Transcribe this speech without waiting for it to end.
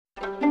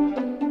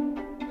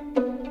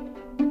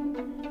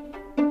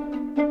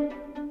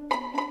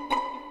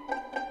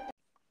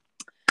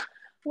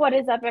What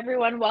is up,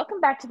 everyone?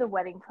 Welcome back to the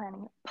Wedding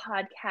Planning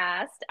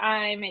Podcast.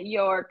 I'm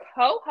your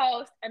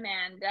co-host,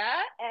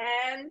 Amanda,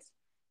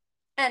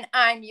 and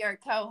I'm your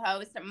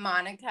co-host,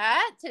 Monica.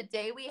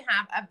 Today we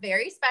have a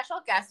very special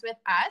guest with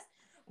us.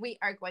 We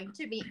are going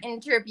to be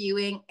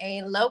interviewing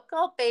a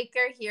local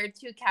baker here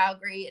to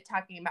Calgary,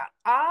 talking about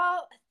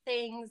all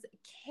things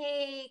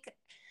cake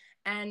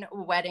and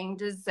wedding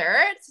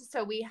desserts.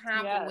 So we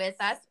have with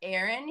us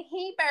Arin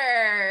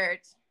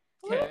Hiebert.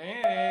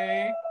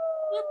 Hey.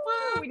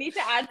 We need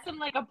to add some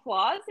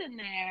applause in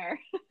there.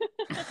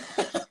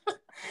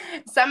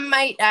 Some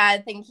might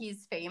think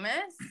he's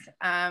famous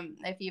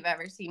if you've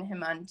ever seen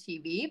him on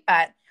TV,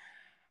 but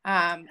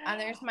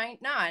others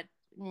might not.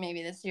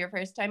 Maybe this is your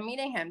first time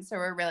meeting him. So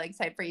we're really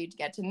excited for you to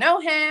get to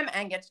know him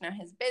and get to know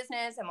his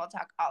business. And we'll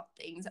talk all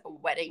things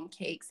wedding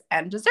cakes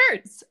and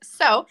desserts.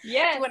 So do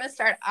you want to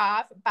start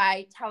off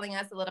by telling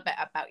us a little bit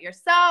about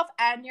yourself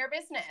and your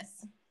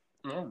business?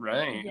 All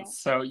right. Yeah.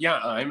 So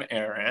I'm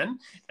Arin,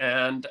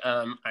 and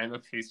I'm a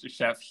pastry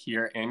chef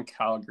here in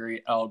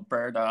Calgary,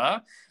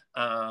 Alberta.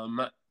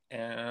 And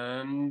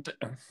oh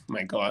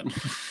my God.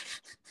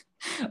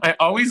 I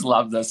always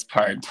love this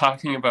part,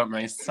 talking about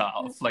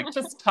myself.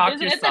 Just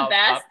talk yourself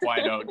up, why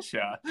don't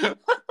you?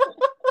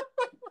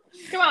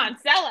 Come on,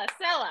 sell us.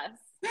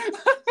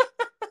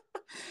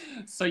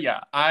 So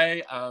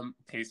I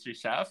pastry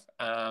chef.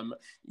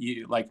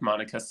 You, like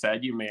Monica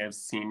said, you may have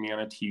seen me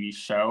on a TV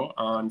show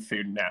on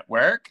Food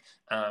Network,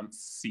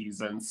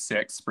 season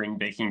 6 Spring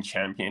Baking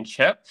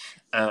Championship.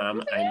 I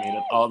made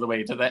it all the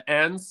way to the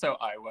end, so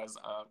I was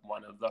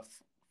one of the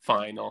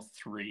final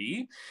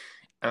 3.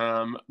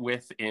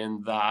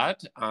 Within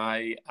that,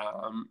 I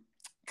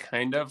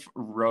kind of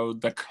rode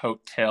the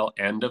coattail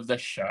end of the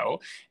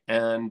show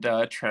and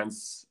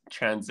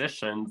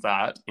transitioned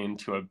that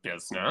into a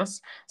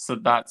business. So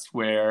that's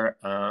where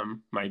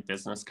my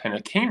business kind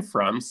of came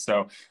from.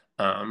 So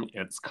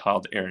it's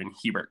called Arin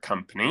Hiebert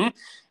Company.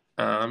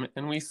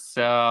 And we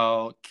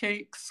sell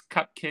cakes,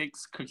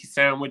 cupcakes, cookie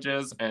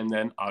sandwiches, and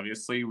then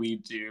obviously we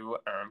do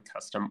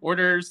custom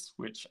orders,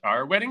 which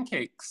are wedding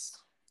cakes.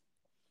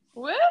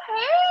 Woohoo!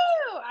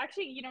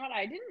 Actually, you know what?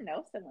 I didn't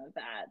know some of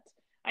that.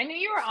 I knew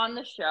you were on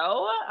the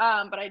show,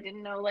 but I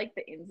didn't know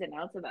the ins and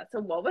outs of that. So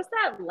what was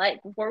that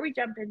like? Before we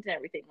jump into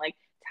everything,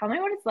 tell me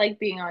what it's like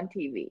being on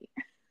TV.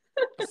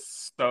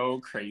 So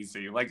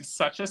crazy.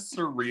 Such a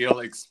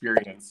surreal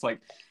experience.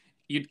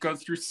 You'd go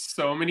through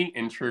so many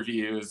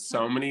interviews,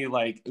 so many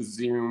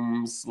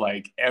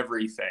Zooms,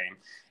 everything.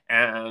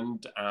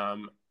 And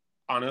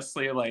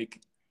honestly,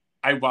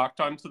 I walked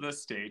onto the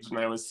stage and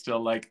I was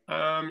still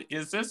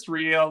is this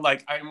real?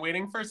 I'm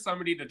waiting for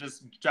somebody to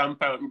just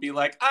jump out and be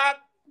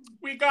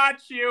we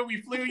got you.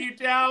 We flew you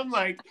down.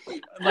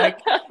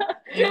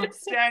 You're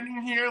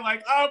standing here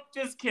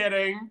just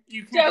kidding.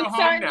 You can Jokes go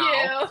home on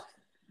now.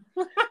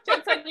 You.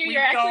 Jokes on you.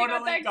 You're actually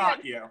not that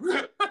got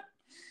good.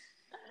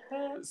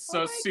 You.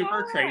 So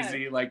super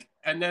crazy.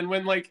 And then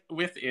when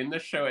within the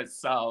show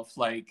itself,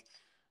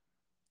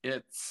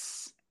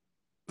 it's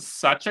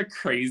such a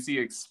crazy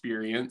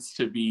experience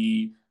to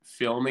be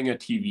filming a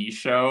TV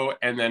show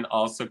and then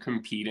also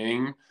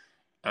competing.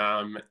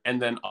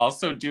 And then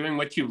also doing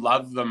what you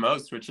love the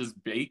most, which is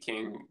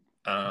baking.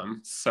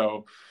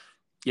 So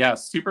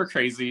super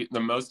crazy. The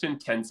most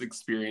intense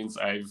experience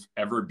I've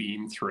ever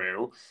been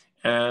through,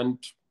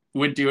 and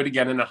would do it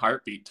again in a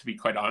heartbeat, to be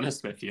quite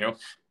honest with you.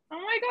 Oh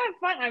my God,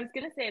 fun. I was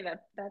going to say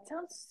that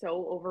sounds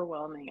so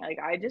overwhelming.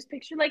 I just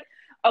pictured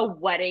a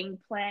wedding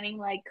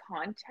planning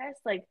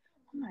contest. Oh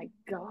my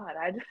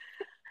God,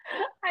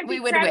 I'd be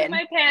crapping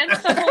my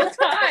pants the whole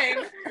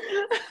time.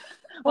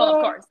 Well,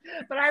 of course,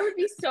 but I would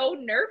be so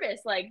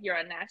nervous. You're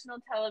on national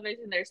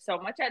television. There's so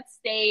much at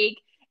stake.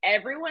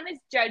 Everyone is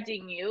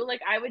judging you.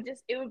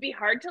 It would be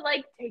hard to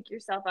take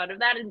yourself out of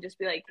that and just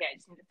be okay, I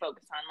just need to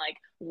focus on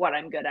what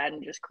I'm good at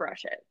and just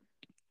crush it.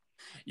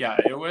 Yeah,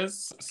 it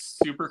was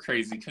super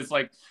crazy because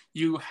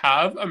you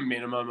have a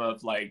minimum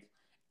of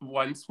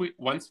once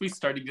we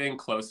started getting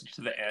closer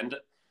to the end,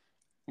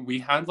 we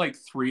had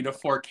 3 to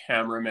 4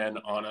 cameramen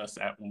on us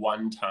at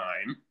one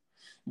time.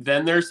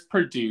 Then there's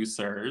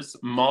producers,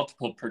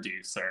 multiple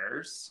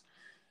producers.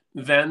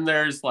 Then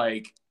there's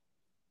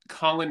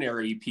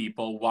culinary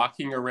people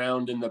walking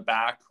around in the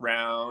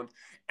background.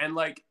 And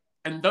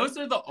those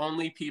are the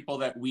only people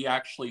that we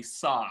actually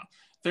saw.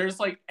 There's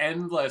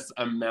endless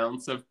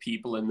amounts of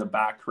people in the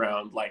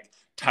background,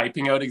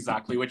 typing out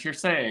exactly what you're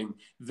saying.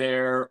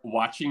 They're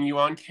watching you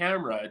on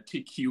camera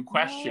to cue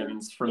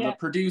questions for the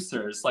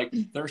producers.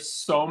 There's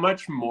so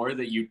much more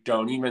that you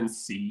don't even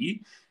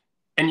see.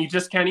 And you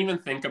just can't even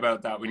think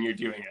about that when you're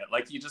doing it.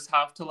 You just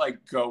have to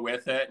go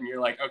with it. And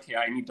you're okay,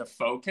 I need to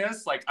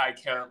focus. I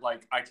can't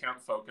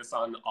focus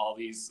on all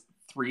these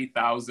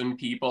 3,000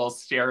 people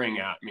staring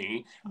at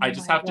me. I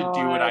just have to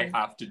do what I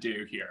have to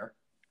do here.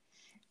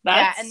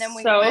 That's and then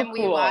when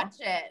we watch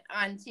it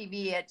on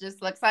TV, it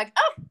just looks oh,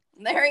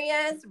 there he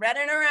is,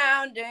 running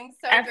around, doing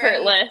so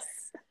effortless.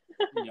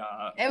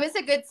 Yeah. It was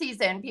a good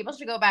season. People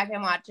should go back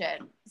and watch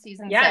it.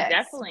 Season 6. Yeah,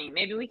 definitely.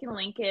 Maybe we can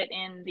link it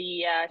in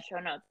the show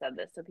notes of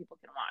this so people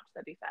can watch.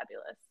 That'd be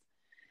fabulous.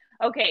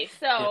 Okay,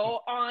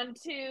 so on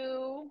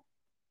to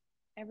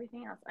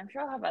everything else. I'm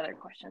sure I'll have other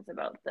questions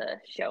about the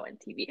show and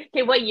TV.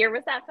 Okay, what year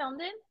was that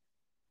filmed in?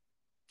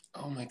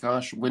 Oh my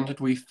gosh, when did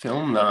we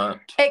film that?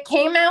 It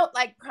came out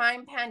like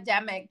prime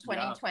pandemic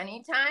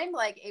 2020 time,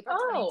 like April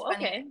 2020.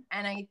 Okay.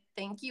 And I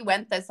think you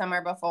went the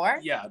summer before.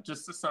 Yeah,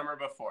 just the summer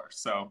before.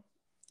 So,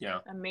 yeah.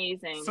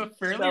 Amazing. So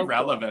fairly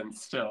relevant cool.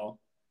 still.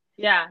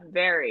 Yeah,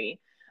 very.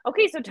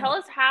 Okay, so tell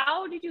us,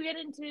 how did you get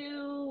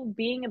into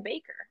being a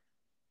baker?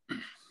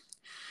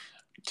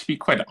 To be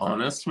quite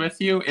honest with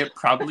you, it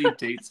probably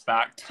dates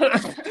back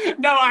to...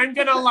 No, I'm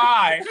gonna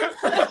lie.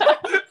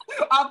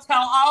 I'll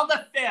tell all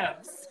the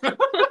fibs.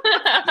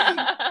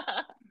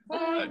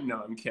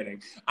 No, I'm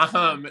kidding.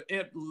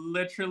 It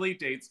literally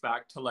dates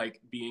back to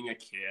like being a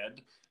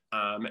kid,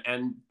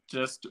 and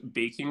just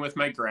baking with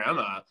my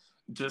grandma,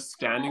 just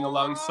standing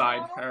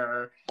alongside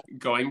her,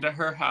 going to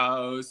her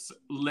house,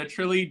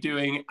 literally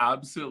doing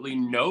absolutely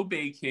no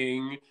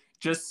baking,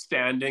 just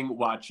standing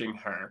watching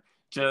her.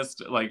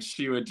 Just like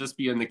she would just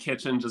be in the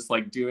kitchen, just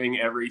like doing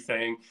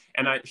everything.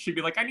 And she'd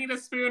be like, I need a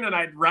spoon. And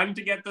I'd run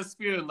to get the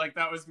spoon. Like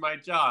that was my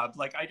job.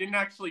 Like I didn't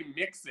actually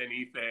mix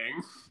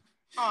anything.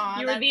 Aw,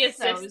 you were the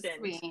assistant. So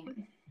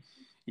sweet.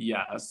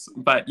 Yes.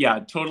 But yeah,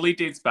 totally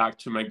dates back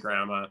to my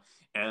grandma.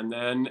 And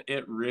then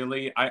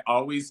I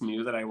always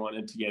knew that I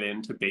wanted to get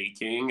into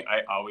baking.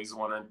 I always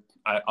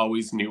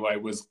knew I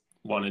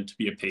wanted to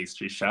be a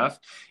pastry chef.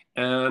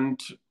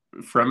 And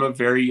from a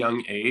very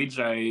young age,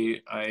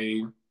 I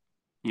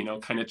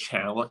kind of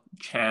channeled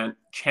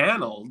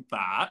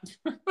that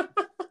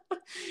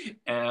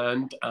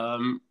and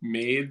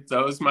made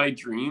those my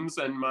dreams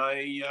and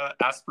my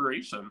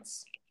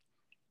aspirations.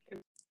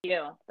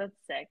 That's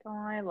sick. Oh,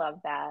 I love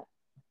that.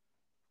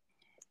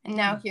 And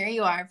now here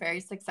you are,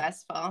 very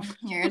successful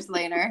years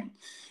later.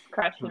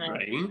 Crushing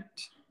it.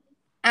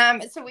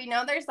 Right. So we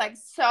know there's like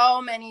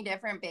so many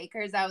different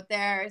bakers out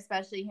there,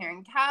 especially here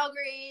in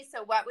Calgary.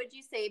 So what would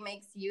you say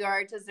makes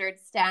your dessert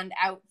stand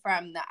out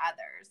from the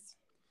others?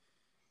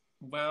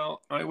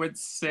 Well, I would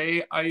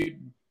say I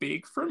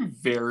bake from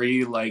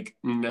very like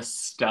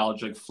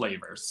nostalgic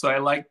flavors. So I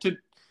like to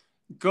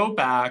go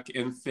back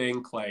and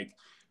think like,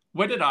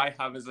 what did I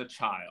have as a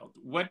child?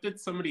 What did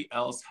somebody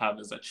else have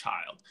as a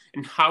child?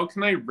 And how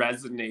can I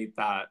resonate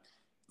that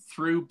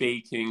through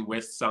baking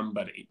with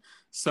somebody?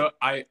 So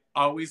I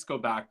always go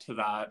back to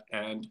that.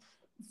 And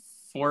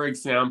for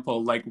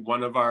example, like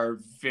one of our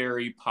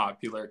very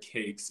popular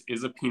cakes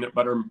is the peanut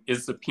butter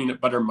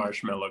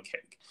marshmallow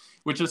cake,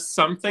 which is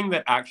something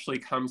that actually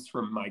comes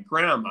from my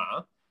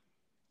grandma.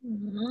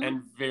 Mm-hmm.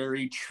 And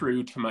very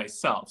true to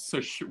myself.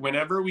 So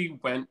whenever we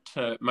went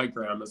to my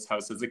grandma's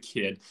house as a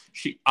kid,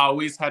 she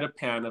always had a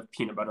pan of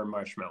peanut butter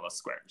marshmallow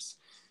squares.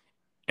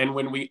 And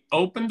when we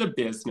opened the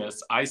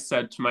business, I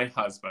said to my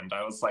husband,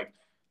 I was like,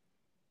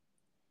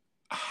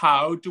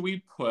 how do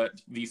we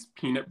put these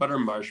peanut butter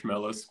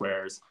marshmallow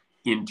squares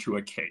into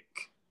a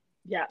cake?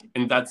 Yeah.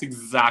 And that's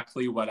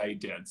exactly what I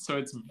did. So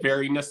it's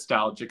very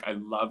nostalgic. I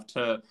love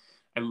to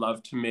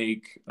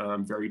make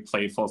very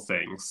playful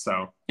things.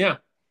 So yeah.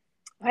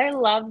 I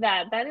love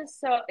that.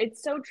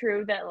 It's so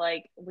true that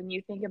like when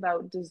you think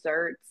about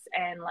desserts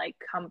and like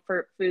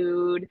comfort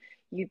food,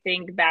 you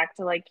think back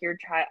to like your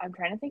child. I'm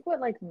trying to think what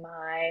like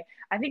I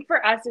think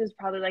for us it was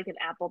probably like an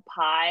apple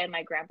pie, and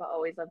my grandpa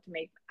always loved to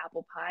make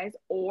apple pies,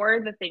 or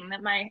the thing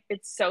that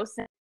it's so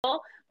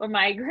simple, but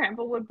my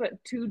grandpa would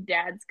put two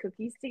dad's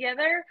cookies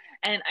together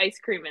and ice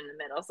cream in the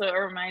middle. So it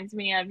reminds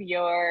me of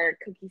your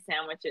cookie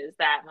sandwiches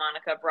that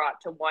Monica brought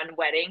to one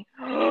wedding.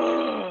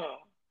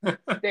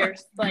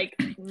 There's like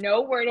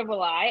no word of a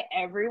lie.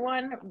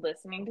 Everyone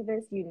listening to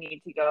this, you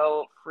need to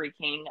go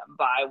freaking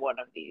buy one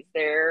of these.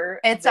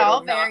 It's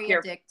all very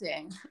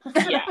addicting.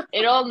 Yeah,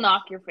 it'll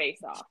knock your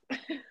face off.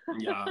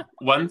 Yeah.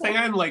 One thing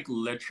I'm like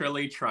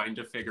literally trying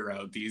to figure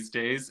out these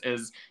days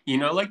is,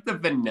 like the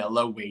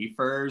vanilla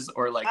wafers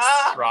or like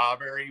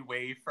strawberry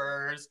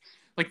wafers.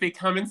 Like they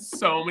come in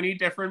so many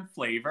different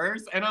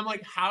flavors. And I'm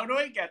like, how do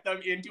I get them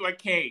into a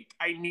cake?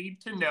 I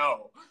need to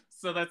know.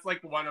 So that's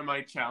like one of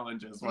my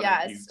challenges.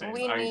 Yes, of these days.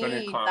 we I'm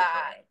need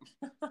that.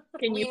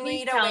 Can you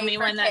please tell me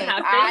when that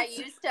happens? I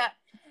used to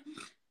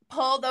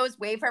pull those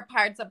wafer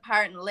parts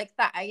apart and lick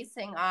the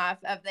icing off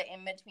of the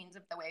in-betweens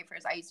of the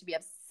wafers. I used to be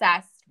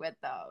obsessed with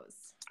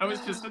those. I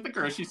was just at the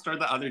grocery store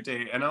the other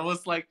day and I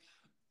was like,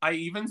 I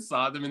even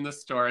saw them in the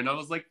store and I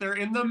was like, they're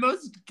in the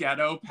most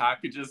ghetto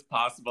packages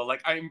possible.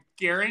 Like, I'm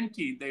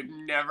guaranteed they've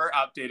never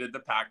updated the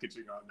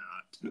packaging on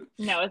that.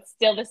 No, it's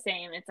still the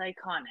same. It's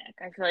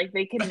iconic. I feel like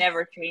they can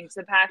never change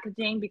the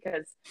packaging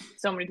because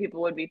so many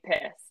people would be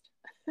pissed.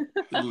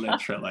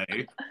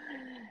 Literally.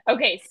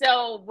 Okay,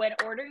 so when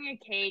ordering a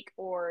cake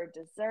or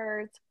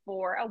desserts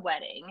for a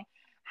wedding,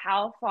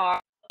 how far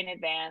in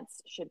advance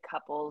should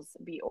couples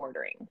be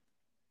ordering?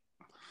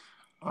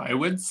 I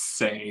would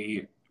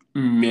say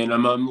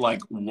minimum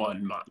like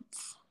 1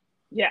 month.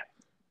 Yeah.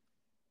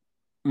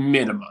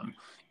 Minimum.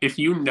 If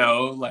you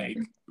know like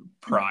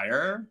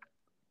prior,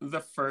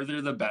 the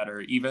further the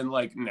better. Even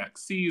like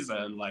next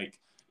season, like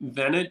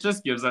then it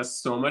just gives us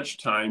so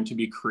much time to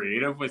be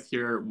creative with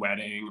your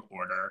wedding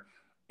order.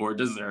 or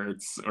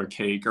desserts or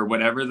cake or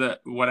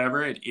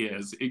whatever it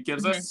is, it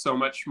gives us so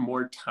much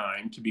more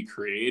time to be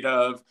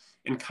creative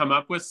and come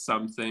up with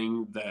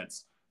something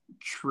that's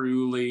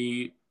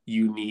truly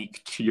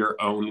unique to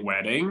your own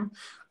wedding.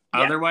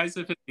 Yeah. Otherwise,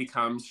 if it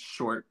becomes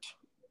short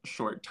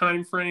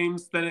time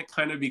frames, then it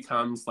kind of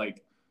becomes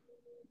like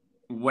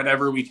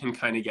whatever we can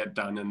kind of get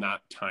done in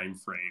that time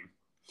frame.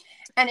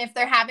 And if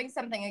they're having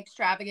something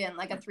extravagant,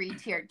 like a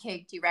 3-tiered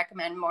cake, do you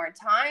recommend more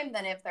time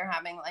than if they're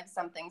having like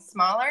something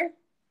smaller?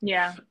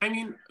 Yeah. I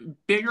mean,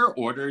 bigger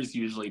orders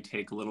usually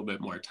take a little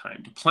bit more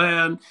time to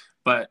plan,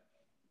 but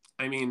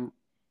I mean,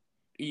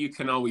 you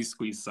can always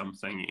squeeze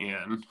something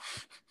in.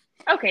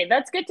 Okay,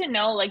 that's good to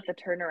know, like the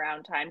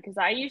turnaround time, because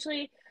I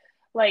usually,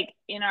 like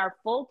in our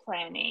full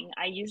planning,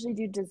 I usually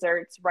do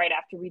desserts right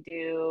after we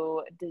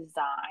do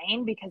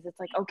design, because it's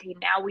like, okay,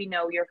 now we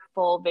know your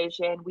full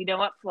vision. We know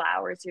what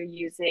flowers you're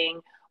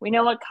using. We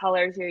know what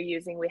colors you're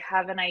using. We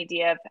have an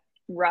idea of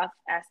rough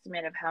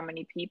estimate of how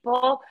many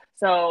people.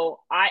 So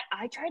I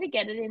try to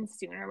get it in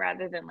sooner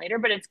rather than later,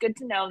 but it's good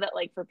to know that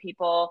like for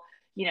people,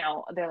 you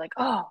know, they're like,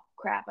 oh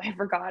crap, I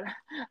forgot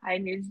I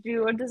need to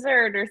do a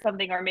dessert or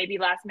something, or maybe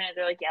last minute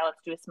they're like, yeah,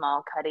 let's do a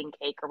small cutting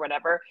cake or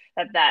whatever,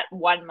 that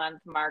 1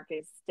 month mark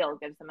is still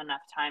gives them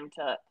enough time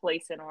to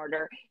place an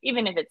order,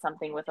 even if it's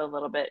something with a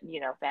little bit, you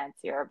know,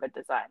 fancier of a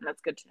design.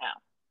 That's good to know.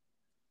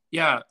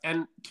 Yeah,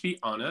 and to be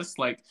honest,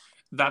 like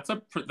that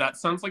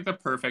sounds like the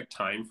perfect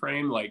time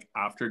frame, like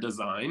after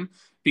design,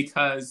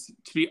 because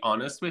to be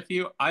honest with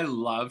you, I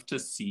love to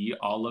see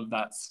all of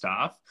that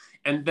stuff,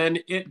 and then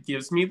it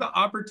gives me the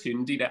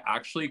opportunity to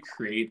actually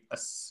create a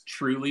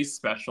truly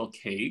special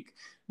cake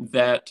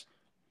that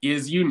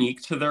is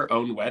unique to their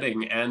own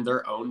wedding and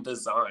their own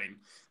design.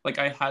 Like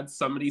I had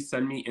somebody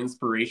send me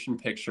inspiration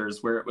pictures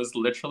where it was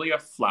literally a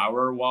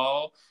flower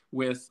wall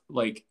with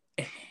like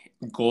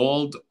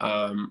gold,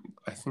 I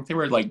think they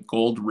were like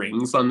gold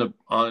rings on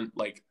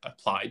like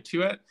applied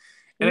to it,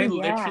 and I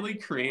literally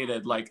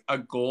created like a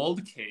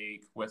gold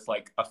cake with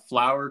like a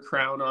flower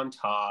crown on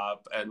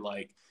top, and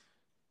like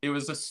it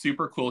was a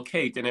super cool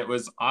cake, and it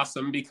was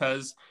awesome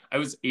because I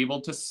was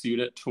able to suit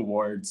it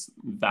towards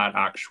that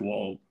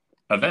actual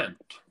event.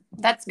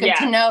 That's good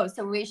to know.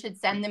 So we should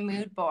send the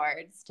mood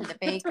boards to the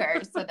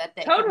bakers so that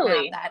they can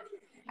have that.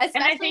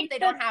 Especially if they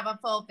don't have a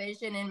full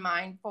vision in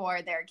mind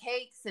for their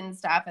cakes and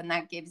stuff. And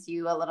that gives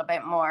you a little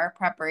bit more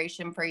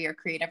preparation for your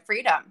creative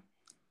freedom.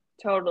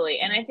 Totally.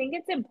 And I think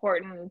it's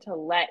important to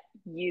let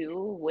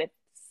you, with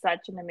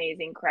such an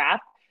amazing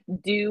craft,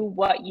 do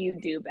what you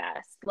do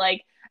best.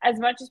 Like, as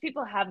much as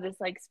people have this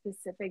like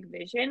specific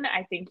vision,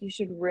 I think you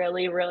should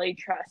really, really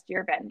trust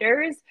your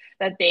vendors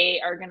that they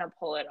are going to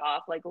pull it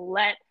off. Like,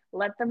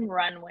 let them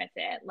run with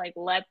it. Like,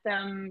 let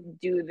them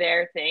do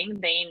their thing.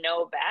 They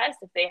know best.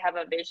 If they have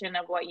a vision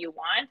of what you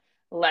want,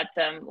 let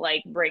them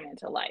like bring it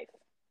to life.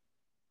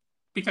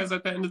 Because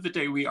at the end of the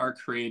day, we are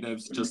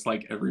creatives just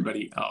like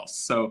everybody else.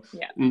 So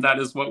that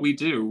is what we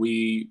do.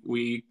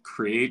 We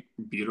create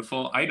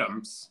beautiful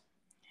items.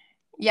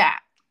 Yeah.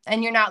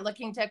 And you're not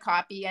looking to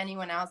copy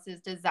anyone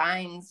else's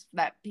designs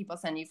that people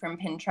send you from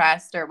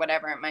Pinterest or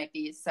whatever it might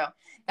be. So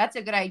that's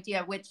a good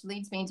idea, which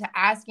leads me to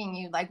asking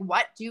you, like,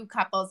 what do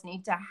couples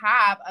need to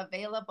have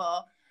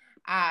available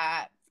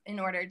in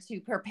order to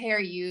prepare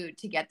you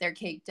to get their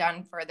cake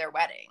done for their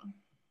wedding?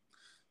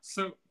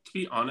 So to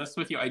be honest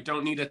with you, I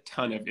don't need a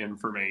ton of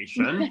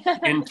information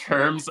in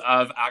terms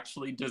of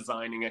actually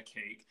designing a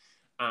cake.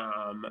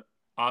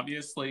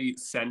 Obviously,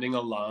 sending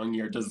along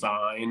your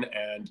design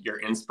and your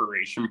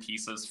inspiration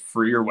pieces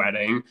for your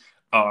wedding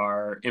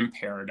are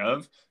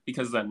imperative,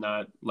 because then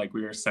that, like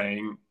we were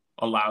saying,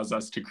 allows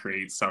us to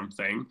create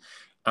something.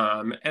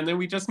 And then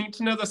we just need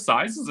to know the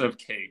sizes of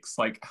cakes.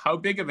 Like, how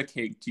big of a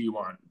cake do you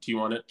want? Do you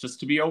want it just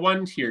to be a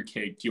 1-tier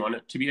cake? Do you want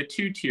it to be a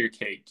 2-tier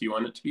cake? Do you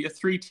want it to be a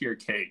 3-tier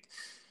cake?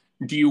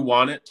 Do you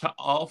want it to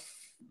all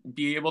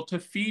be able to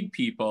feed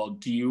people?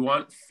 Do you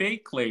want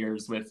fake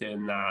layers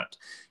within that?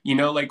 You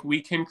know, like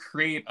we can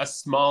create a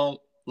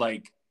small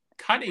like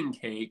cutting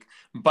cake,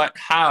 but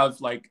have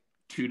like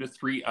 2 to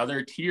 3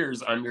 other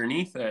tiers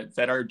underneath it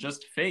that are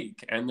just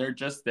fake and they're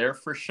just there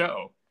for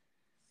show.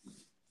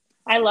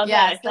 I love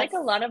that. I feel like a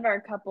lot of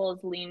our couples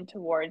lean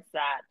towards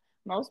that.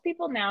 Most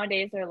people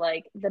nowadays are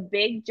like, the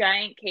big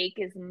giant cake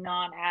is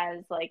not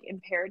as like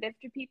imperative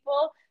to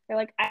people. They're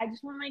like, I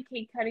just want my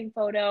cake cutting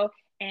photo.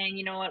 And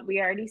you know what?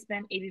 We already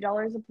spent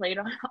 $80 a plate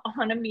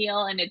on a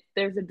meal, and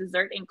there's a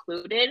dessert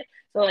included.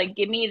 So like,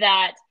 give me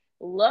that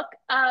look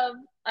of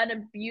a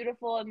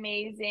beautiful,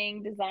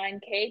 amazing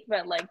design cake,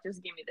 but like,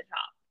 just give me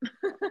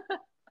the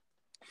top.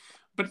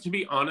 But to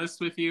be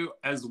honest with you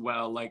as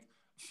well, like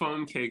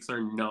foam cakes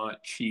are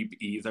not cheap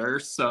either.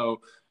 So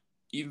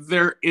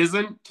there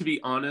isn't, to be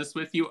honest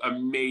with you, a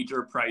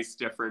major price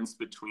difference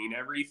between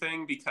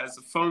everything, because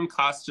foam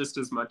costs just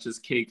as much as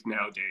cake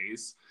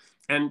nowadays.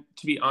 And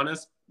to be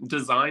honest,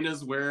 design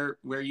is where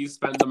you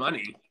spend the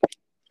money.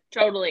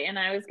 Totally. And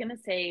I was gonna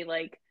say,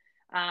 like,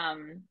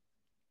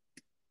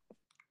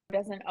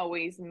 doesn't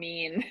always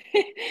mean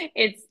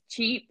it's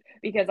cheap,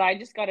 because I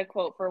just got a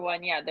quote for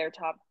one. Yeah, their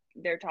top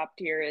their top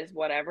tier is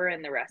whatever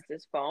and the rest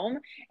is foam.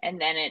 And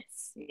then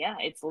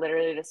it's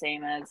literally the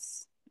same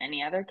as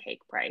any other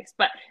cake price.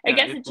 But I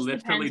guess it just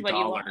literally depends what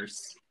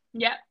dollars.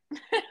 you want.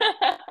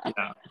 Yep.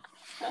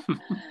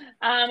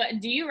 Yeah.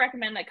 Do you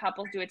recommend that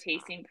couples do a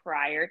tasting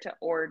prior to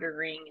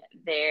ordering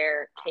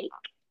their cake?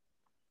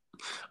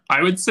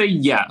 I would say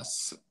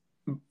yes,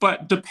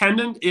 but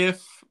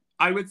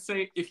I would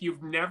say if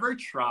you've never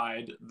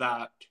tried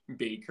that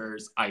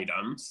baker's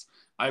items,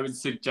 I would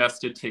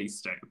suggest a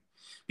tasting,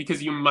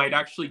 because you might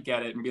actually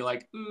get it and be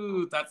like,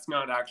 ooh, that's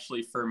not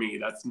actually for me.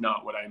 That's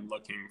not what I'm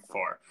looking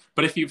for.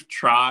 But if you've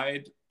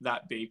tried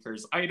that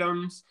baker's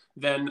items,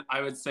 then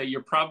I would say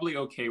you're probably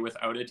okay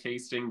without a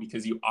tasting,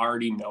 because you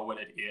already know what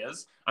it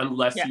is,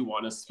 unless you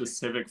want a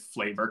specific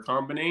flavor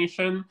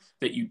combination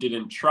that you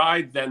didn't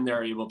try, then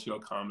they're able to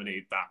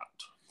accommodate that.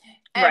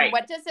 And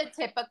what does a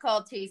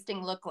typical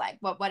tasting look like?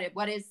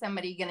 What is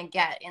somebody going to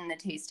get in the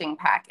tasting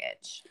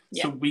package?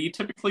 So we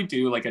typically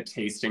do like a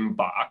tasting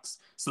box.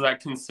 So that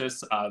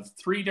consists of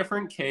 3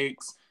 different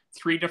cakes,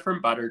 3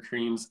 different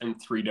buttercreams,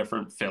 and 3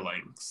 different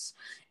fillings.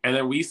 And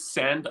then we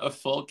send a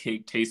full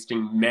cake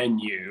tasting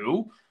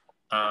menu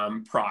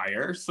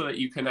prior, so that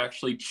you can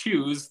actually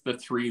choose the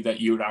 3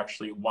 that you would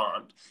actually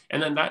want. And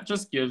then that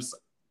just gives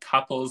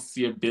couples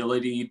the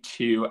ability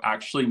to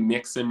actually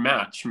mix and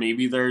match.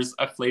 Maybe there's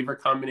a flavor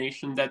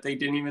combination that they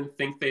didn't even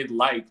think they'd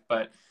like,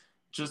 but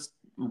just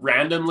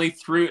randomly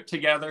threw it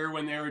together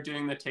when they were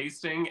doing the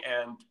tasting,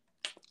 and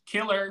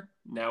killer.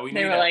 Now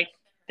they were like,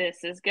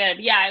 this is good.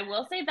 Yeah, I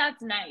will say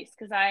that's nice,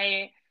 because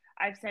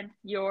I've sent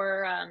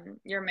your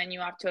menu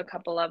off to a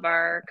couple of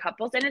our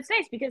couples, and it's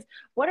nice because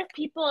what if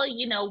people,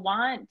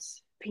 want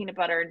peanut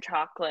butter and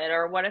chocolate,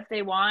 or what if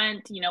they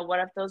want, what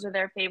if those are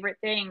their favorite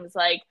things?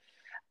 Like,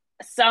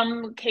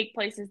 some cake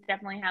places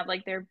definitely have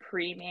like their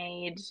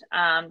pre-made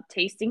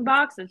tasting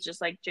box. It's just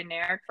like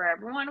generic for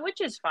everyone, which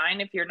is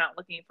fine if you're not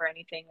looking for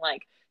anything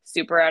like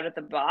super out of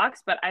the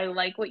box. But I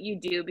like what you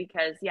do,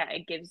 because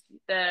it gives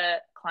the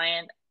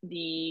client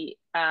the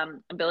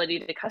ability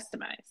to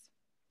customize.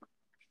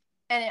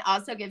 And it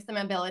also gives them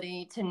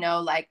ability to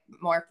know like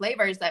more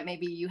flavors that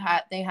maybe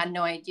they had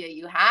no idea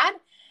you had.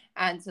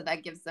 And so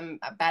that gives them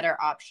a better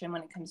option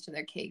when it comes to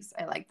their cakes.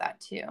 I like that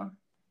too.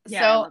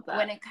 Yeah, so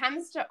when it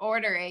comes to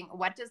ordering,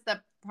 what does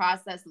the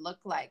process look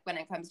like when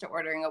it comes to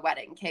ordering a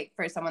wedding cake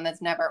for someone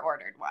that's never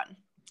ordered one?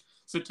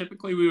 So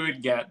typically we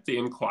would get the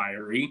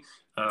inquiry,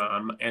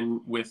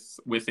 and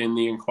within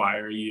the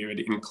inquiry, you would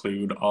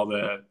include all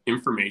the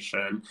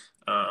information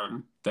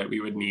that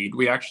we would need.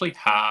 We actually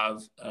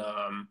have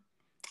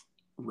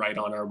right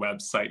on our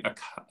website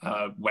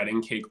a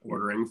wedding cake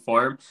ordering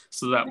form,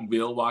 so that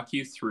we'll walk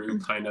you through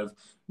kind of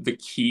the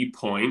key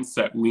points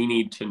that we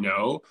need to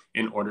know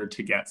in order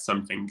to get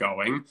something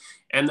going.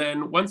 And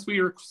then once we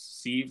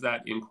receive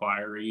that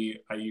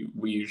inquiry,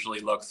 we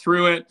usually look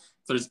through it.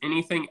 If there's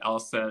anything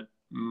else that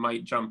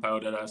might jump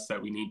out at us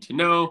that we need to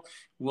know,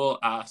 we'll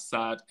ask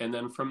that. And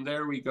then from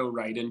there, we go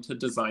right into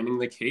designing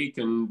the cake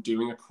and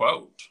doing a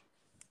quote.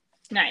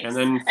 Nice. And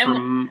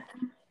then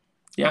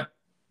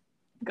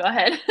Go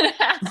ahead.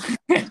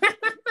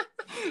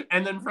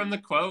 And then from the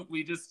quote,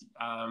 we just,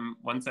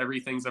 once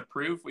everything's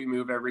approved, we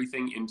move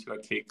everything into a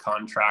cake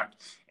contract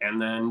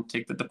and then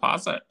take the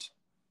deposit.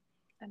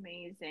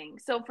 Amazing.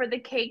 So for the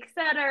cakes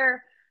that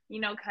are,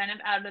 kind of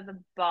out of the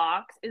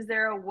box, is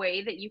there a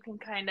way that you can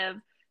kind of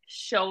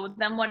show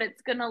them what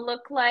it's going to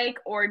look like?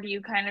 Or do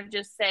you kind of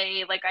just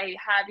say, like, I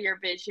have your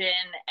vision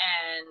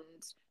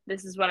and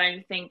this is what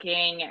I'm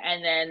thinking,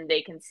 and then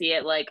they can see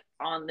it like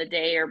on the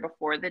day or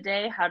before the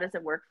day? How does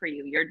it work for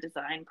you, your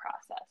design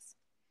process?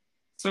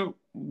 So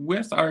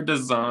with our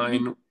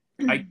design,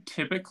 I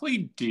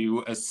typically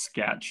do a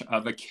sketch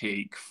of a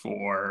cake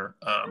for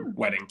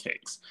wedding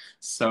cakes.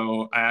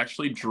 So I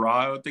actually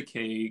draw out the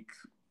cake,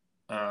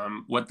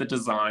 what the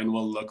design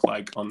will look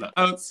like on the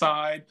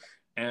outside,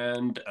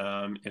 and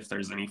if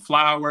there's any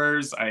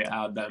flowers, I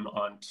add them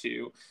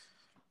onto.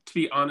 To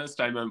be honest,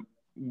 I'm a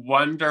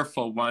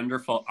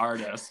wonderful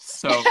artist.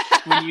 So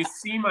when you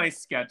see my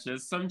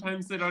sketches,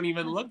 sometimes they don't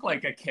even look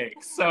like a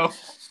cake. So,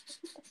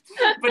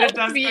 but it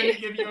does kind of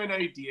give you an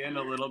idea and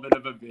a little bit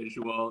of a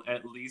visual,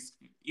 at least,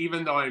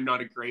 even though I'm not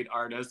a great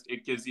artist,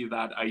 it gives you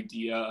that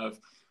idea of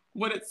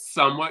what it's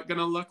somewhat going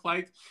to look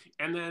like.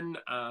 And then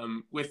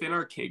within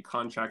our cake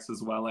contracts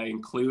as well, I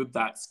include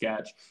that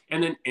sketch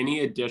and then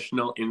any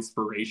additional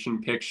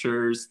inspiration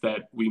pictures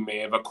that we may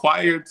have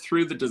acquired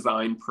through the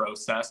design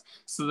process,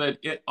 so that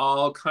it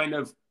all kind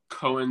of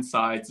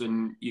coincides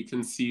and you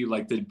can see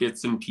like the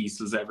bits and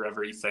pieces of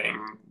everything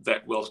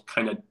that will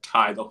kind of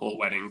tie the whole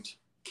wedding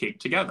cake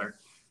together.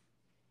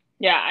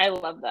 Yeah, I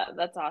love that.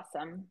 That's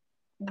awesome.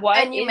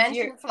 And you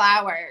mentioned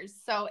flowers.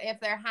 So if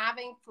they're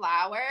having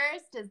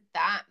flowers, does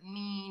that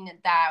mean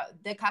that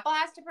the couple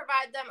has to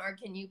provide them, or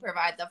can you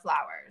provide the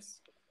flowers?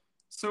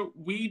 So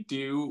we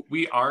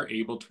are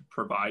able to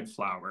provide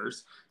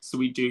flowers. So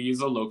we do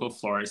use a local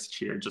florist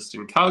here just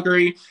in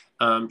Calgary.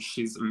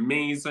 She's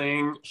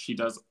amazing. She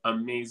does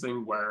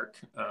amazing work.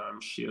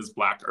 She is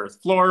Black Earth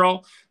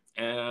Floral.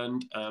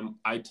 And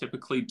I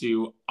typically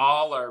do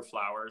all our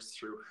flowers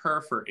through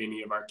her for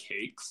any of our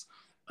cakes.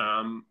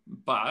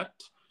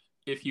 But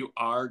if you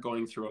are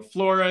going through a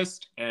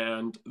florist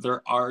and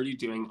they're already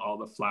doing all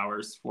the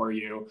flowers for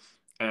you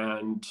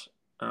and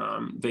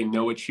they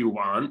know what you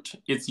want,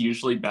 it's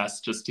usually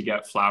best just to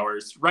get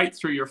flowers right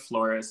through your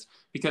florist,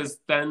 because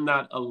then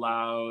that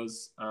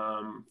allows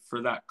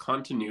for that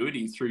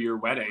continuity through your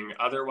wedding.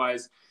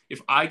 Otherwise,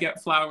 if I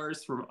get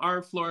flowers from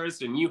our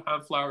florist and you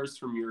have flowers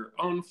from your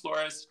own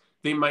florist,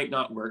 they might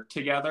not work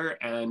together,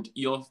 and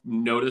you'll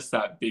notice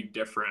that big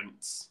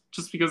difference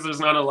just because there's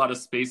not a lot of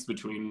space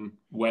between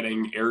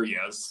wedding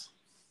areas.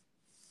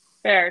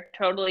 Fair,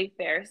 totally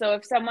fair. So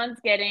if someone's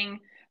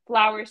getting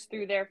flowers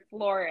through their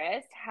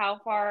florist, how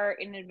far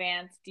in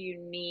advance do you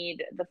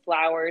need the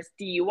flowers?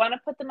 Do you want to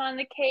put them on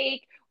the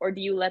cake, or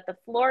do you let the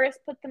florist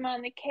put them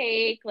on the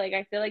cake? Like,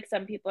 I feel like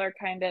some people are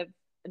kind of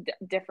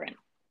different.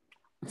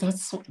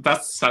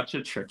 That's such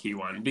a tricky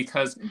one,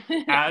 because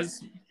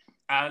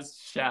as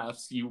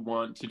chefs, you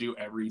want to do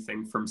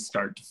everything from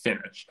start to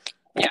finish.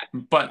 Yeah.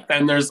 But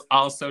then there's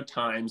also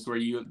times where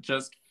you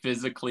just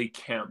physically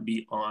can't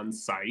be on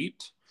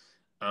site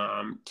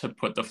to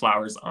put the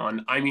flowers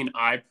on. I mean,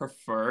 I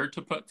prefer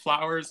to put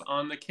flowers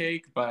on the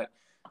cake, but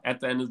at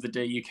the end of the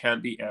day, you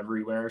can't be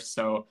everywhere.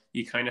 So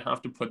you kind of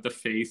have to put the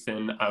faith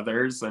in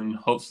others, and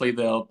hopefully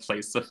they'll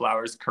place the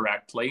flowers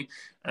correctly.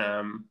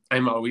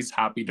 I'm always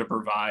happy to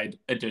provide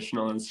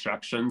additional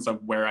instructions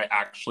of where I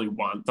actually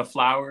want the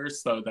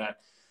flowers, so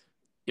that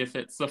if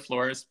it's the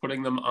florist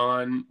putting them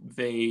on,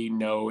 they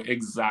know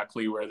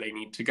exactly where they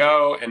need to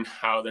go and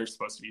how they're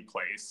supposed to be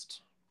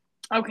placed.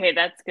 Okay,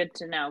 that's good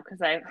to know,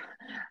 because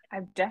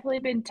I've definitely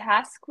been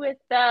tasked with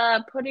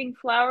putting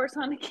flowers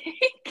on a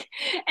cake,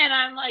 and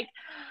I'm like,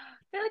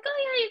 they're like,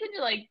 oh yeah, you can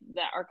do like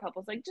that. Our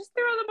couple's like, just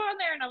throw them on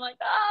there, and I'm like,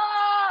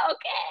 oh,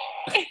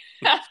 okay.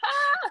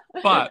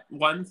 But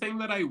one thing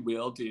that I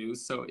will do,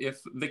 so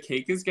if the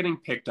cake is getting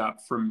picked up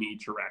from me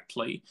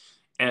directly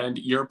and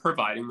you're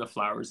providing the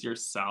flowers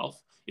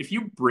yourself, if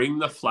you bring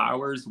the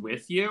flowers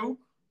with you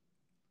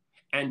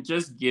and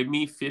just give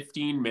me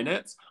 15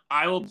 minutes,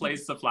 I will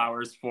place the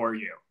flowers for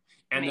you.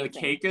 And Amazing. The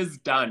cake is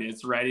done.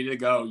 It's ready to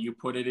go. You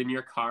put it in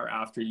your car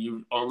after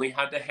you only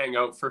had to hang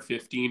out for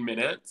 15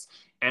 minutes,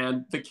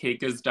 and the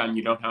cake is done.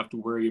 You don't have to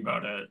worry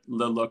about it.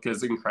 The look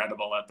is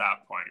incredible at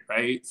that point,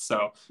 right?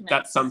 So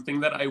That's something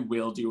that I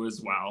will do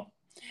as well.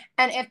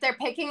 And if they're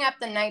picking up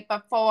the night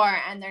before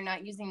and they're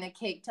not using the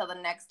cake till the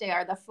next day,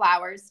 are the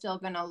flowers still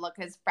going to look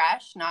as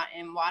fresh, not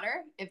in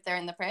water, if they're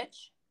in the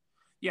fridge?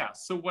 Yeah,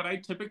 so what I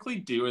typically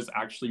do is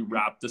actually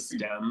wrap the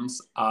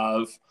stems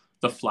of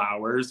the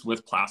flowers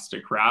with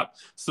plastic wrap,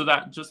 so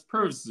that just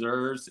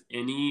preserves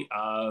any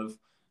of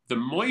the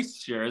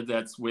moisture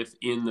that's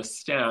within the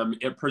stem.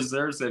 It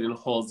preserves it and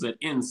holds it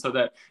in, so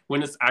that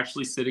when it's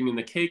actually sitting in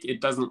the cake,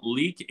 it doesn't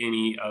leak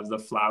any of the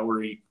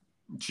flowery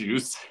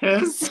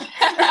juices.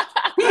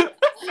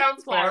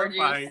 Sounds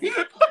horrifying.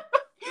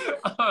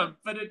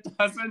 But it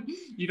doesn't,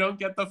 you don't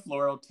get the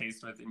floral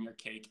taste within your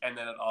cake, and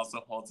then it also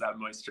holds that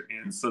moisture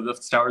in. So the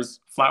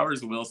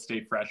flowers will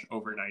stay fresh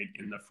overnight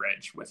in the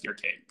fridge with your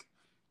cake.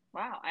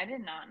 Wow, I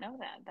did not know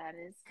that. That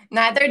is...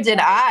 Neither did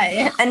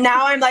I. And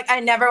now I'm like, I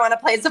never want to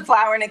place a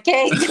flower in a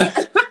cake.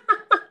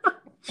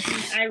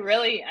 I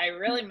really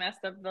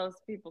messed up those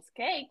people's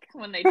cake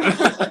when they put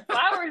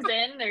flowers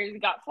in. There's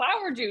got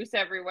flower juice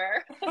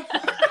everywhere.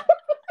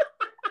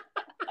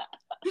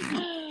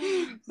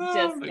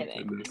 Just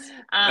kidding.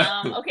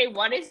 Okay,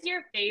 what is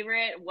your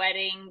favorite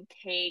wedding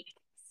cake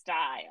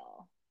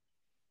style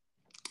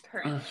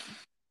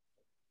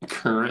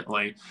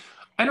currently?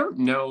 I don't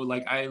know.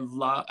 Like, I'm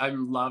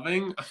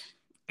loving.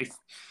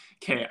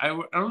 Okay, I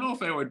don't know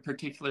if I would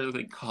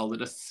particularly call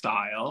it a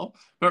style,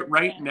 but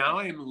right now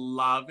I'm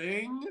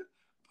loving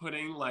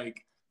putting,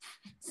 like,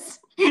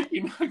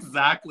 you know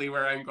exactly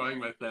where I'm going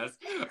with this,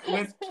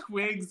 with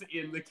twigs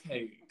in the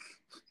cake.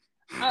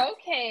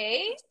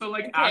 Okay. So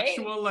like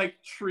actual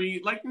like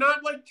tree, like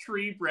not like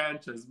tree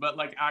branches, but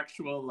like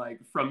actual like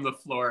from the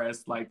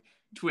florist, like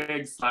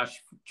twigs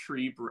 /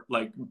 tree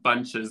like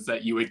bunches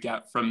that you would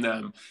get from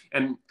them,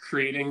 and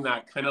creating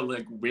that kind of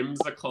like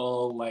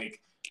whimsical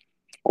like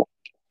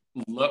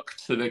look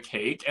to the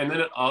cake. And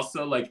then it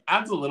also like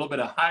adds a little bit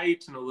of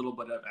height and a little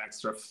bit of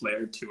extra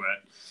flair to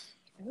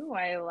it. Ooh,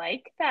 I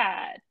like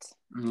that.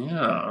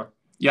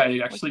 Yeah, I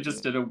actually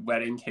just did a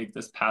wedding cake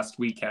this past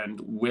weekend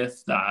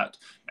with that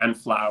and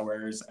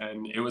flowers,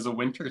 and it was a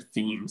winter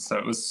theme, so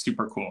it was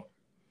super cool.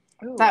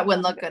 Ooh, that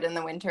would look good in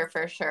the winter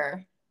for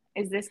sure.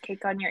 Is this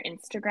cake on your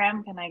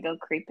Instagram? Can I go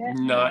creep it?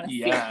 Not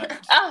yet.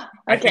 Oh,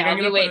 okay. I think I'm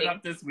gonna put it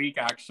up this week,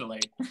 actually.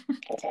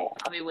 Okay,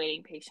 I'll be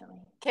waiting patiently.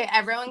 Okay,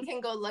 everyone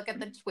can go look at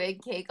the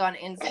twig cake on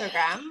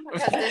Instagram,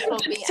 because this will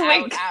be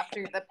out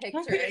after the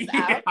picture is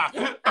out.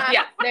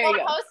 Yeah, there you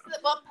go.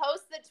 We'll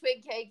post the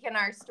twig cake in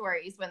our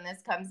stories when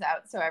this comes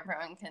out, so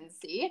everyone can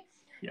see.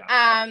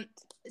 Yeah.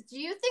 Do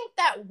you think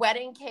that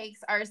wedding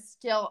cakes are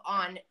still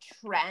on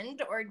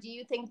trend, or do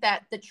you think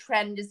that the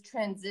trend is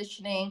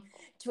transitioning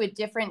to a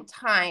different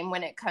time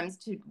when it comes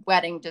to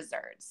wedding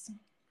desserts?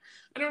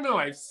 I don't know.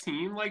 I've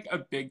seen like a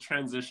big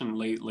transition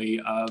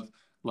lately of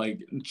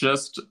like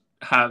just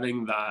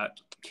having that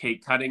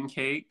cake cutting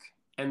cake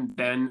and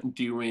then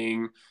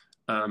doing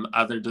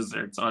other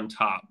desserts on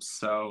top.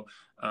 So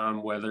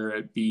whether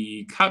it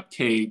be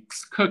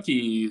cupcakes,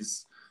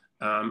 cookies,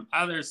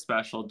 other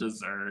special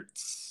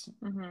desserts,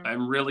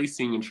 I'm really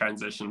seeing a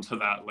transition to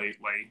that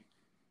lately.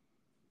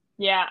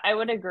 Yeah, I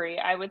would agree.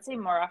 I would say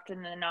more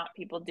often than not,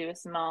 people do a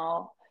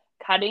small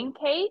cutting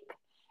cake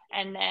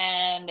and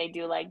then they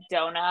do like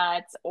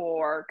donuts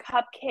or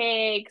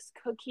cupcakes,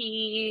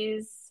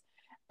 cookies.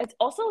 It's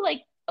also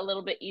like a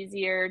little bit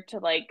easier to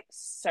like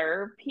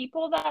serve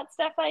people that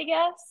stuff, I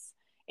guess,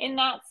 in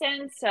that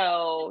sense.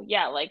 So,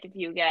 yeah, like if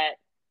you get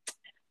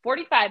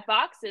 45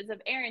 boxes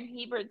of Arin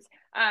Hiebert's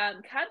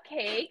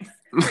cupcakes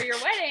for your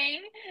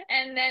wedding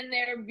and then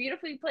they're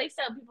beautifully placed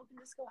out, people can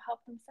just go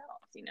help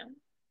themselves, you know?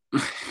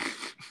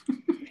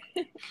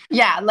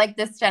 Yeah, like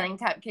the stunning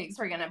cupcakes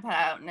we're gonna put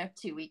out in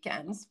 2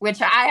 weekends,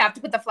 which I have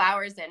to put the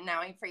flowers in.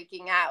 Now I'm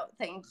freaking out.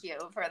 Thank you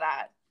for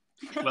that.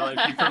 Well, if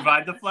you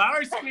provide the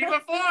flowers to me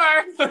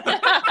before.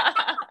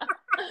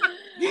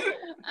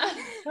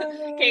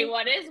 Okay,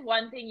 what is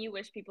one thing you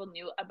wish people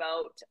knew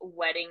about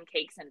wedding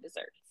cakes and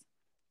desserts?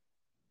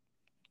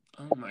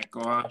 Oh my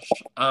gosh.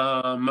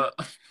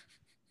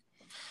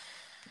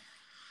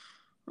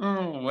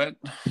 What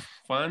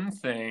one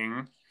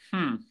thing?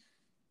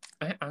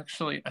 I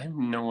have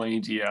no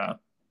idea.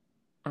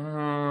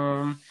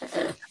 I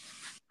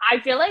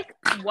feel like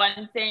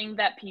one thing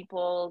that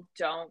people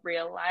don't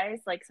realize,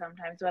 like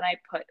sometimes when I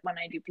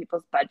do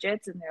people's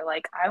budgets and they're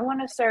like, I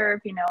want to serve,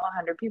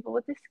 100 people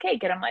with this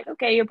cake. And I'm like,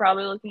 okay, you're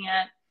probably looking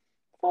at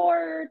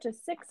 400 to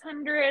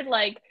 600,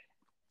 like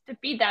to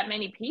feed that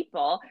many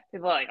people.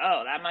 People are like,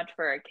 oh, that much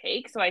for a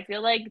cake. So I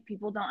feel like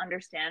people don't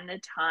understand the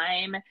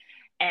time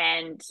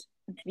and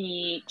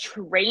the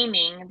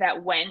training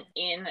that went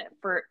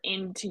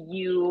into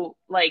you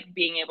like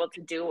being able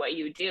to do what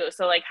you do.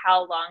 So like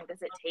how long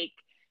does it take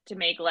to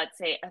make, let's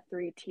say, a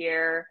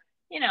 3-tier,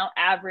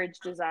 average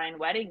design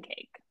wedding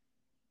cake?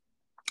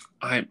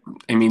 I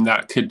mean,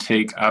 that could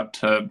take up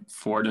to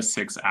 4 to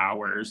 6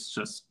 hours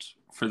just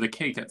for the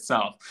cake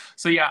itself.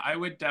 So yeah, I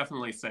would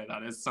definitely say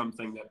that is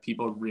something that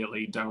people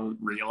really don't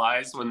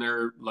realize when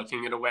they're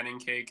looking at a wedding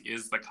cake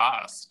is the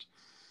cost.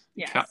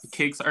 Yes.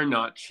 Cakes are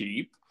not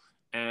cheap.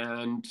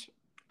 And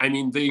I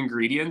mean, the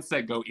ingredients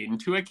that go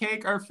into a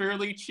cake are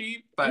fairly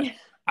cheap, but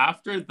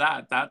after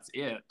that, that's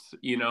it.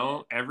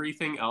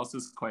 Everything else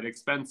is quite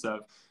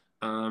expensive.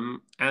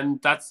 And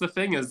that's the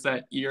thing is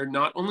that you're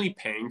not only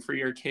paying for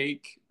your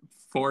cake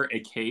for a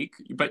cake,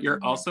 but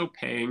you're also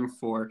paying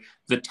for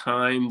the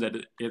time that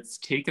it's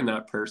taken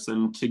that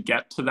person to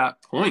get to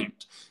that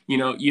point. You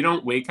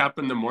don't wake up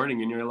in the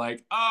morning and you're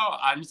like, oh,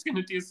 I'm just going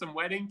to do some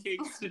wedding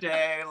cakes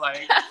today.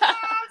 Like,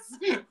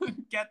 yes,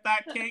 get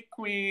that cake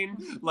queen.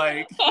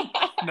 Like,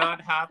 not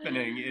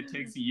happening. It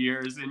takes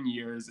years and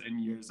years and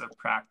years of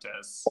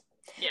practice.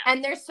 Yeah.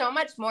 And there's so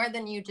much more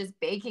than you just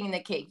baking the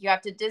cake. You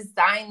have to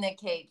design the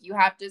cake. You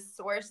have to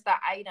source the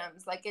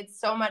items. Like, it's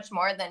so much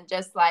more than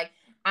just like,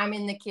 I'm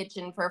in the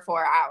kitchen for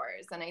 4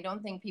 hours. And I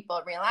don't think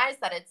people realize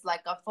that it's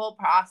like a full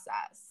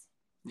process.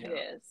 Yeah. It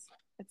is.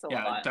 It's a lot.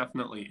 Yeah, it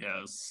definitely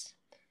is.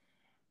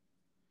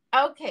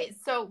 Okay,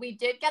 so we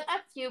did get a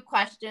few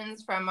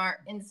questions from our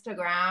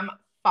Instagram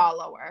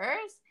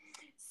followers.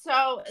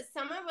 So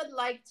someone would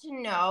like to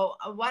know,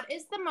 what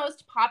is the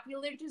most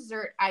popular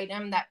dessert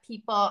item that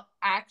people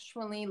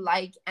actually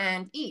like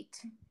and eat?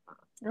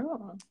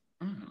 Oh.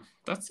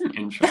 That's an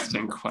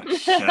interesting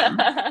question.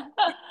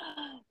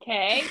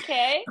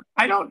 Okay.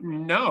 I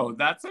don't know.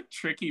 That's a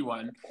tricky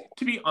one.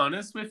 To be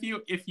honest with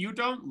you, if you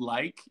don't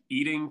like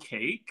eating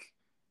cake,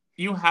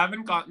 you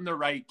haven't gotten the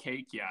right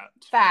cake yet.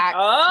 Facts.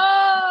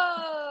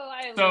 Oh,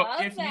 I love that.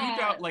 So if you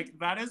don't like,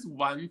 that is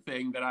one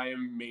thing that I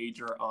am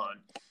major on.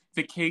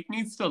 The cake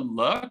needs to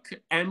look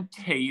and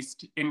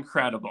taste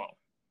incredible.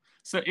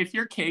 So if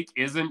your cake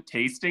isn't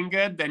tasting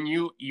good, then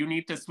you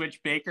need to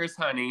switch bakers,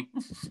 honey.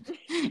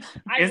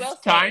 It's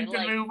time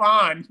to move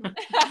on.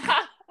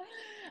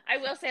 I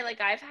will say,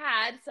 like, I've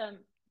had some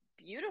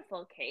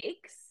beautiful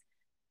cakes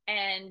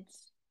and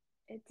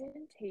it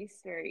didn't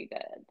taste very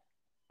good.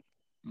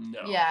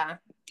 No. Yeah.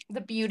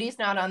 The beauty's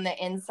not on the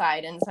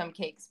inside in some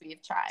cakes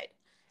we've tried.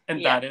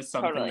 And that is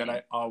something that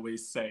I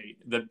always say.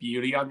 The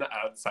beauty on the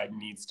outside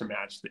needs to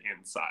match the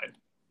inside.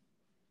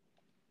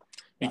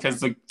 Because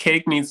the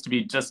cake needs to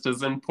be just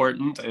as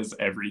important as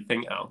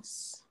everything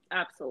else.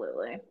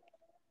 Absolutely.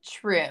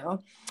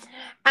 True.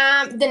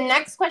 The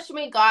next question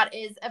we got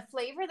is a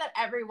flavor that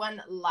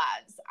everyone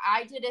loves.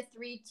 I did a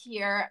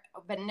 3-tier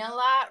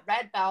vanilla,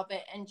 red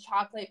velvet, and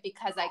chocolate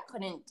because I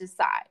couldn't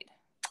decide.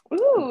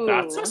 Ooh.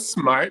 That's a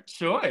smart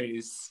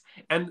choice.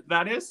 And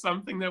that is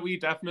something that we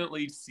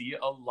definitely see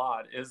a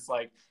lot is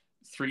like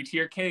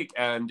 3-tier cake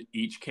and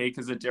each cake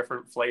is a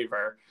different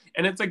flavor.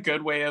 And it's a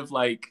good way of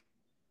like,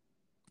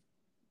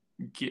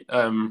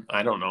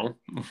 I don't know.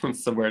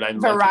 What's the word I'm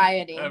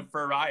variety. A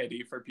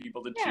variety for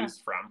people to choose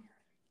from.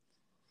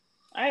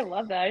 I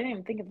love that. I didn't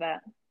even think of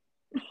that.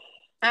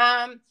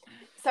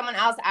 Someone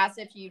else asked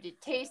if you did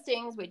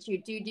tastings, which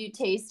you do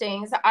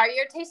tastings. Are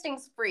your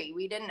tastings free?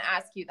 We didn't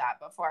ask you that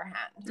beforehand.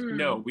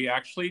 No, we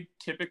actually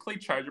typically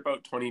charge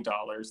about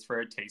 $20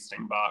 for a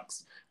tasting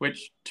box,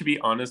 which, to be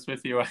honest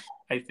with you,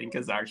 I think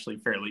is actually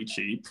fairly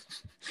cheap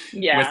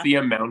with the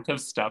amount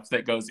of stuff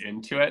that goes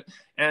into it.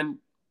 And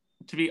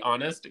to be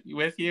honest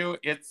with you,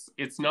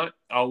 it's not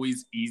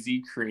always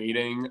easy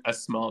creating a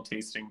small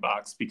tasting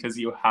box because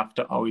you have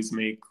to always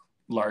make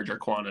larger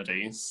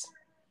quantities.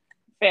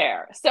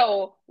 Fair.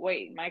 So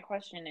wait, my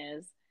question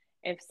is,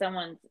 if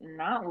someone's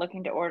not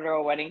looking to order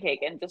a wedding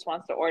cake and just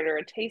wants to order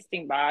a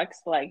tasting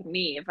box, like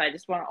me, if I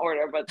just want to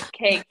order a bunch of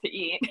cake to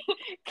eat,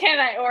 can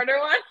I order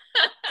one?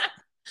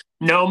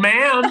 No,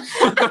 ma'am.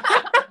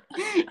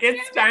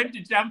 It's time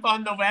to jump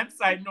on the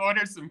website and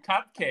order some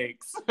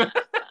cupcakes.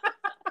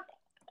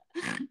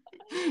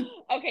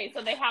 Okay,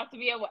 so they have to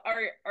be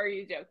or are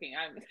you joking?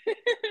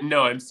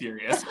 No, I'm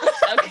serious.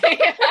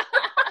 Okay.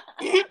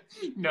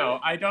 No,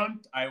 I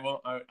don't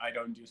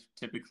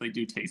typically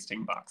do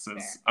tasting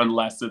boxes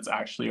unless it's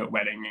actually a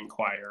wedding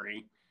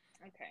inquiry.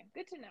 Okay,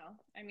 good to know.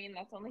 I mean,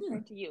 that's only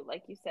fair to you.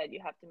 Like you said, you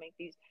have to make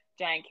these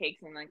giant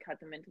cakes and then cut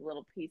them into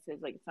little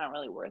pieces. Like, it's not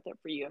really worth it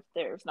for you if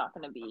there's not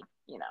going to be,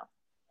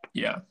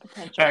 Yeah.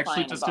 potential. I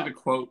actually just did a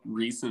quote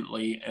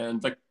recently,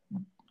 and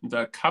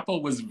the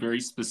couple was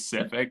very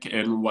specific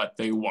in what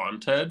they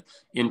wanted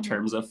in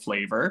terms of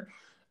flavor.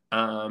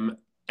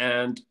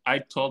 And I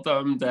told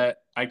them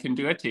that I can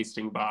do a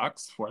tasting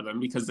box for them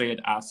because they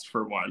had asked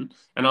for one.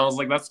 And I was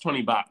like, that's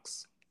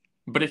 $20.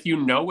 But if you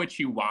know what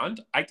you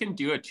want, I can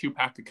do a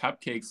 2-pack of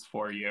cupcakes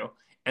for you.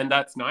 And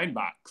that's $9.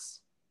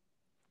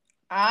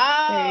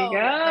 Oh, there you go.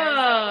 There's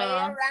a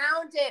way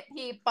around it,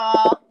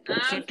 people.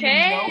 So if you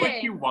know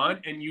what you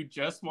want and you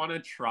just want to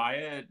try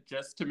it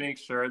just to make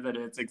sure that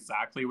it's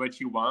exactly what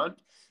you want,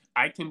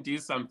 I can do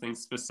something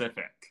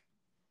specific.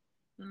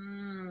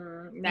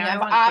 Now I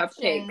want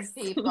options, cupcakes.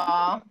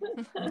 People.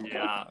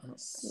 Yeah.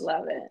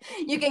 Love it.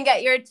 You can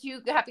get your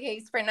 2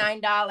 cupcakes for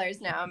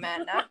 $9 now,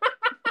 Amanda.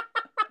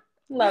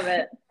 Love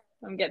it.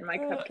 I'm getting my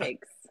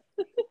cupcakes.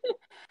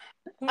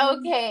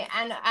 Okay,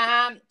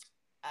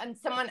 and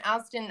someone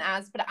else didn't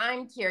ask, but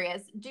I'm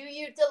curious. Do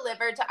you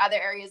deliver to other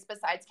areas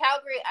besides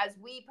Calgary? As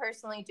we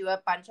personally do a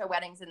bunch of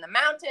weddings in the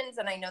mountains,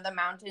 and I know the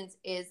mountains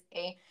is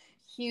a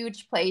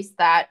huge place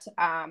that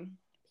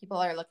people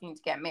are looking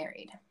to get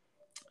married.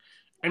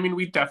 I mean,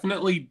 we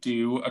definitely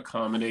do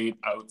accommodate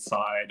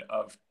outside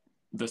of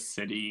the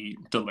city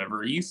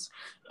deliveries.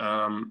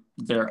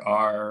 There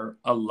are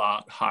a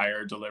lot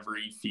higher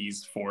delivery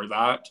fees for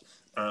that.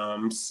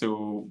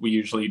 So we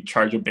usually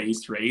charge a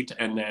base rate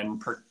and then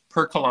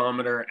per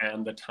kilometer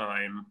and the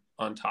time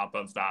on top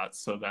of that,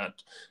 so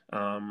that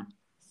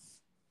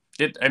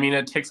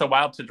it takes a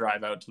while to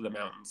drive out to the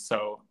mountains.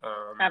 So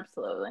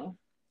absolutely.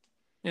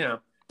 Yeah.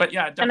 But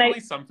yeah,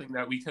 definitely something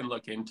that we can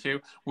look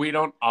into. We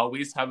don't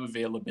always have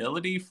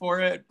availability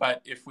for it,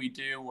 but if we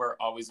do, we're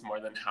always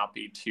more than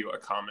happy to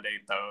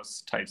accommodate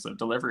those types of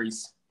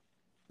deliveries.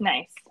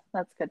 Nice.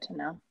 That's good to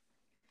know.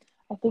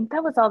 I think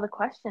that was all the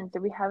questions.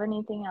 Did we have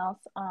anything else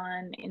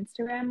on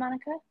Instagram,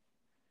 Monica?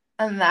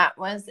 And that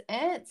was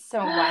it. So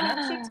why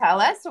don't you tell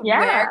us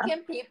where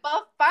can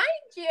people find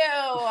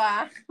you?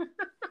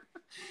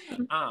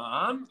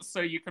 So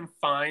you can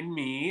find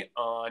me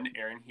on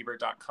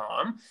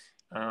arinhiebert.com.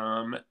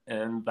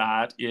 And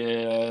that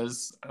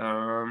is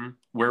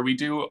where we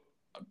do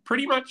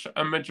pretty much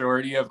a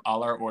majority of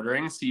all our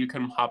ordering. So you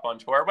can hop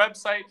onto our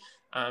website,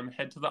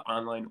 head to the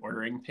online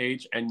ordering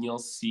page, and you'll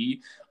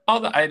see all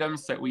the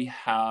items that we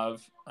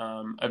have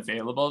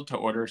available to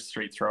order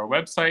straight through our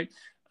website.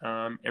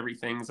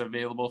 Everything's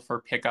available for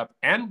pickup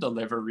and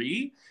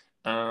delivery.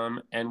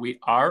 And we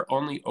are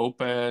only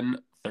open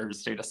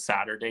Thursday to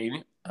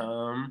Saturday.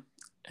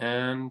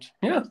 And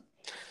yeah.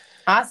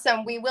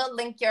 Awesome. We will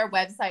link your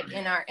website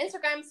in our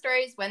Instagram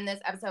stories when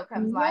this episode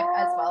comes live,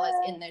 as well as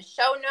in the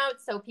show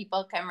notes, so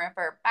people can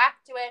refer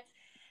back to it.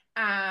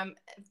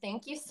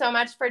 Thank you so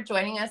much for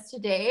joining us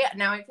today.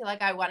 Now I feel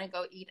like I want to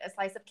go eat a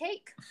slice of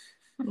cake.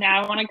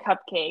 Now I want a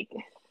cupcake.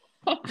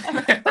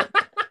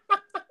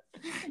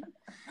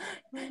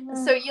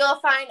 So you'll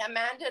find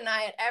Amanda and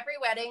I at every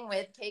wedding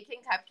with cake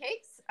and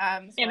cupcakes,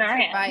 in our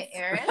hands by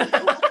Arin.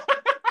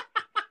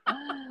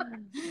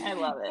 I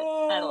love it.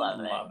 I love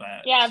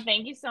it. Yeah,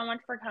 thank you so much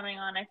for coming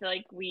on. I feel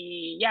like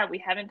we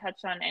haven't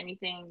touched on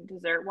anything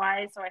dessert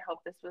wise, so I hope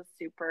this was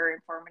super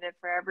informative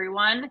for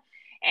everyone.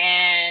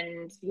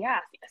 And yeah,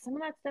 some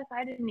of that stuff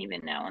I didn't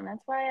even know, and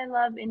that's why I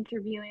love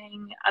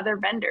interviewing other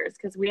vendors,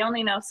 because we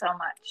only know so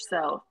much.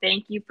 So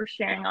thank you for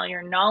sharing all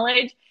your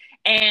knowledge.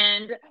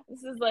 And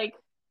this is like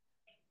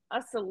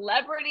a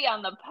celebrity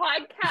on the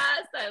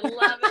podcast. I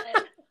love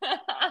it.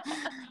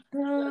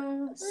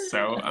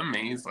 So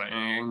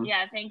amazing.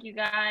 Yeah, thank you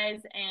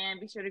guys, and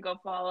be sure to go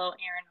follow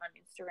Arin on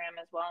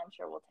Instagram as well. I'm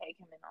sure we'll tag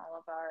him in all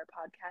of our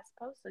podcast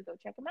posts, so go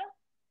check him out.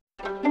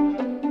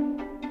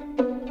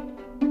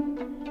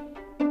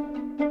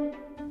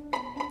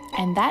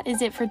 And And that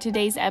is it for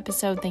today's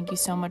episode. Thank you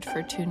so much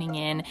for tuning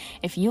in.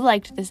 If you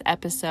liked this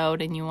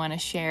episode and you want to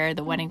share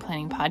the Wedding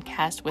Planning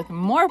Podcast with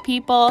more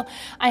people,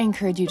 I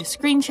encourage you to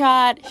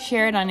screenshot,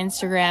 share it on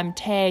Instagram,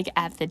 tag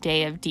at the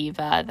Day of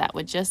Diva. That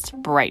would just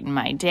brighten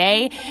my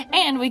day,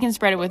 and we can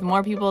spread it with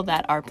more people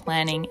that are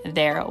planning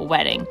their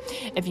wedding.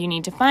 If you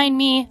need to find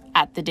me,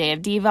 at the Day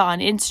of Diva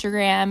on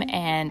Instagram,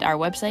 and our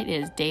website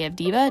is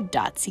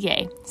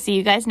dayofdiva.ca. See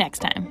you guys next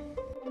time.